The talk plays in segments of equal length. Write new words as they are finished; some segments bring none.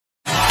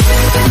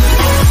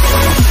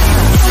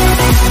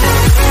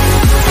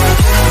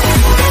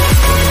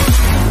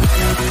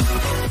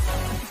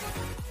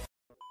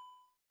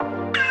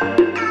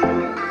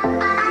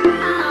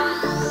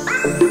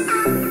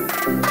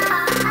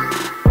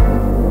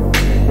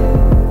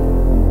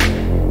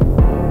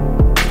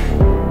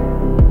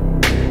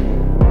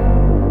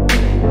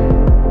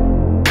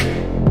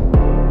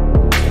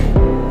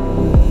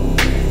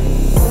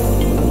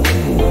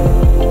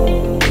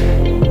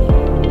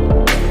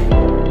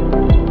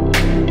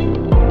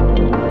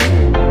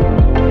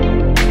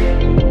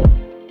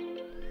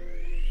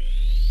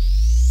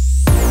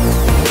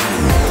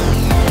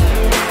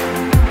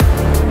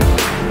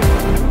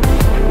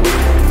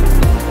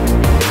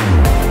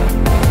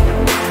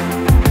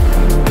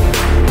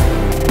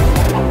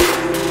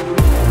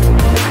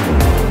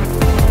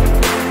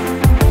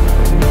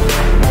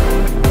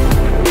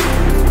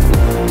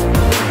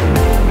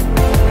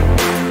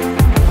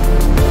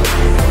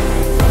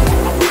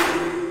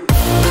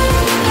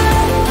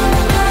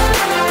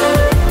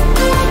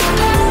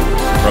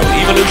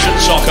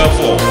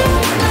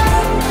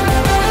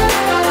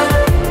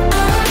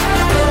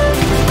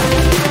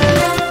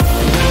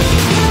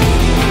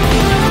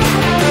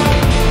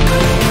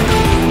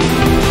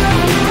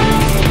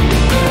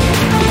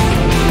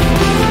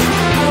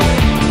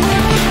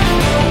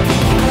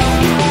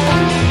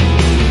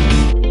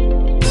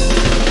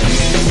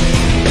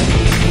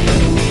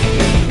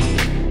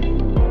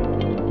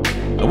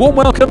A warm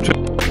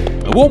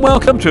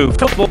welcome to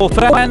football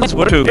fans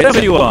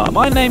wherever you are.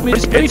 My name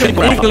is Peter.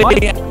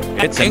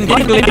 It's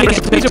English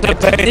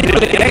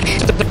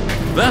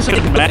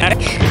versus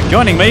match.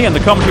 Joining me in the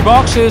commentary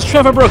box is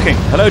Trevor Brooking.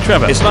 Hello,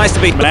 Trevor. It's nice to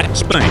be Matt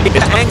Spain.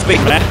 It's angry.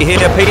 Here,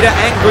 Peter.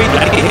 Angry.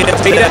 Here,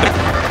 Peter.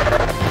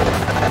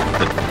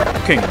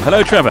 King.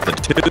 Hello, Trevor. The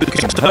two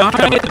kings are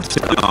coming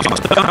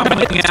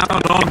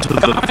out onto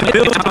the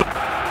field.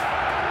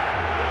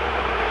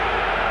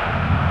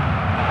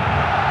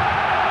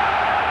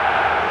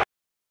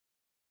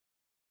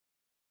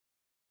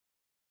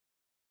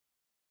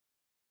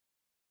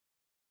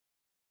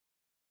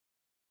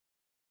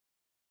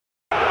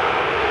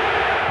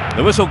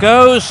 The whistle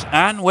goes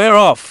and we're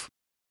off.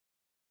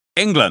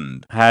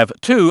 England have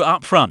two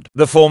up front.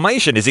 The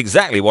formation is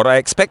exactly what I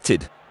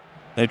expected.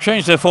 They've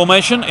changed their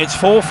formation. It's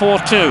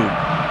 4-4-2.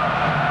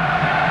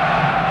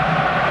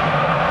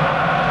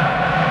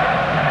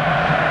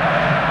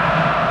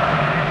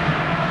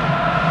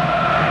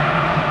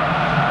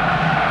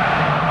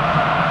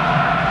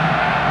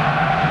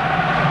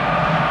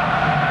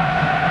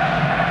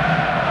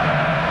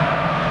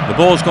 The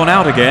ball's gone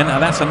out again,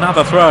 and that's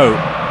another throw.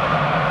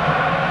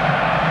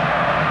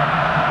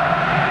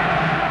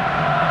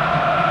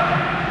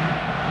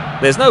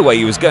 There's no way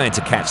he was going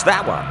to catch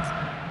that one.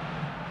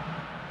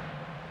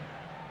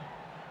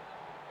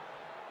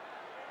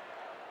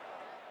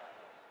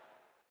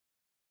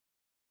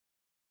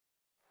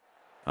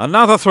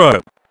 Another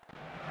throw.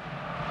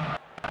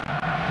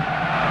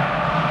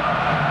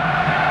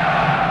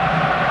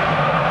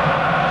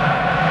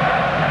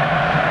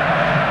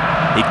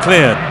 He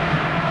cleared.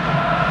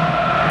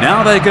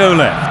 Now they go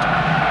left.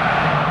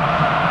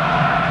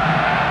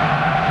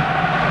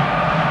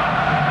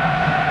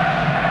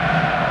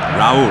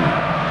 Raul.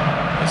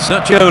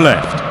 Sergio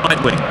left.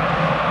 Right wing.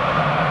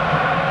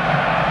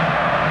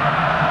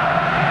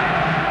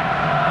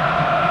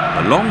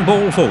 A long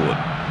ball forward.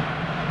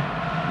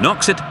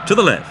 Knocks it to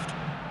the left.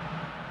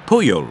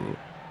 Puyol.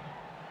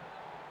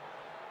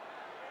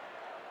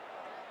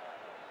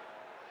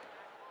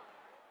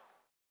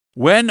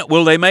 When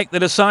will they make the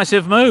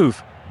decisive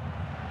move?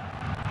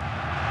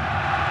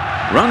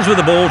 Runs with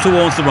the ball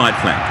towards the right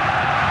flank.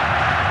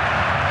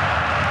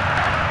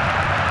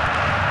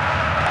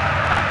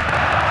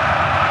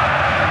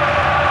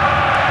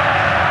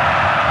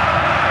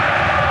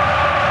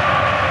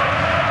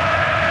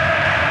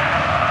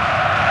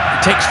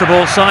 Takes the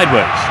ball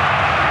sideways.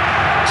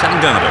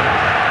 Sangado.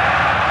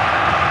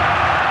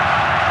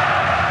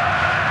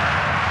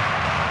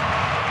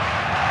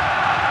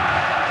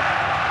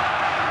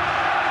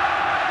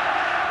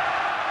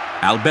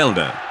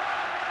 Albelda.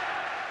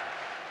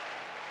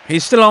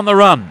 He's still on the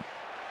run.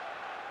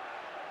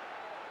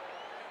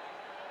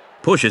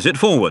 Pushes it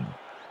forward.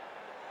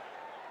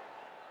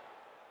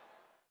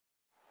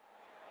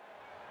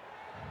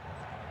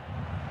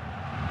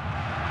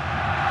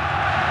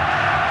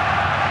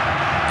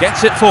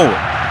 Gets it forward.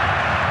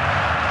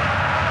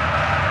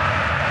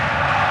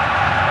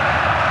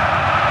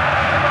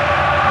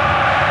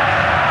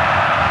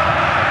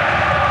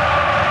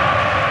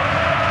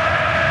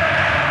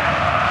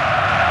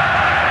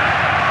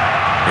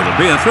 It'll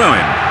be a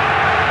throw-in.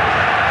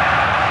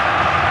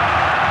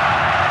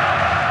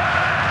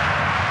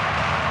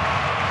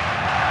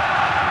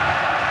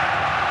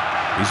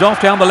 He's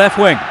off down the left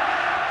wing.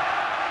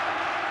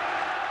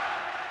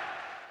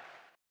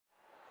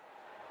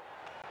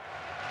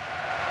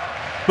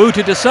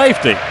 Booted to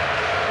safety.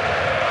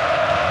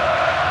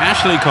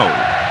 Ashley Cole.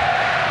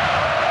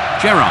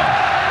 Gerrard.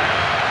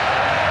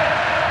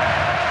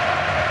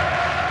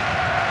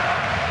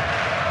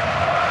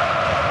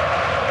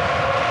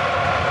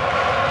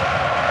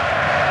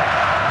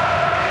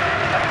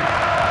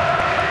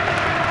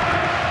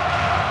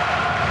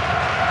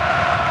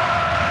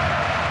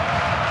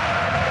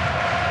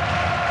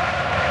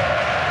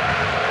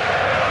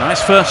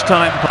 Nice first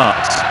time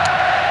pass.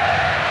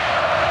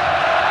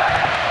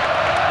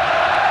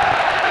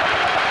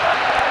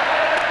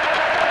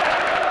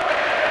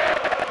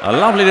 A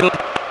lovely little...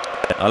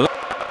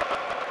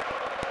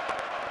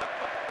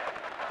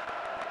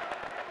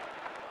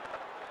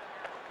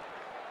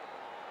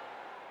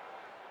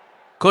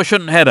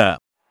 Cushion header.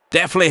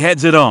 Definitely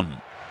heads it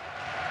on.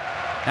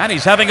 And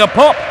he's having a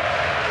pop.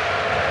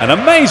 An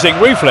amazing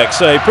reflex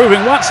save,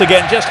 proving once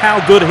again just how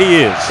good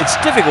he is. It's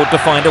difficult to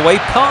find a way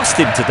past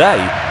him today.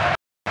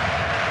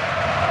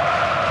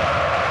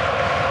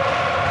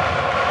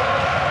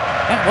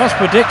 That was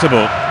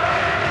predictable.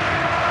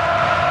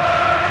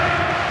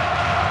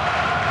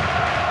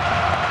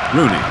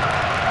 Rooney.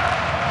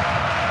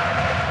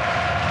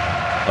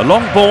 A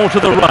long ball to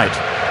the right.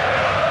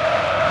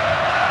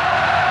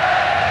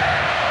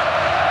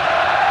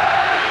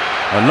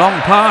 A long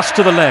pass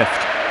to the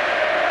left.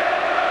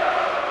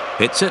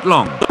 Hits it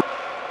long.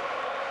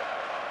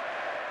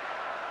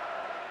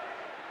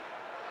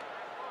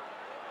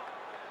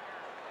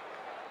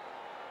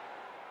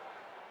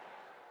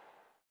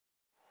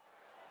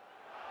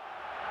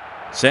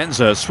 Sends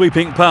a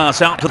sweeping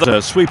pass out to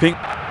the sweeping.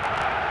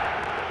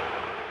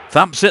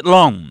 Thumps it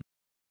long.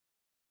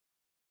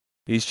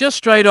 He's just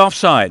straight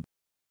offside.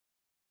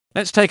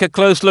 Let's take a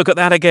close look at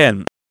that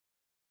again.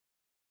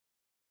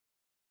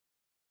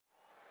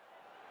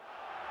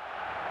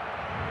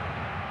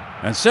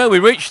 And so we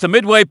reach the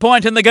midway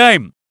point in the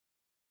game.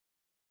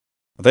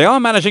 They are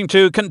managing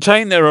to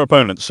contain their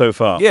opponents so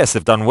far. Yes,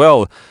 they've done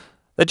well.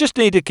 They just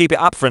need to keep it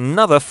up for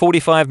another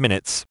 45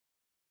 minutes.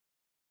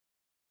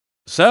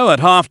 So at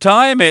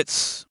half-time,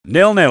 it's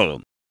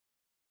 0-0.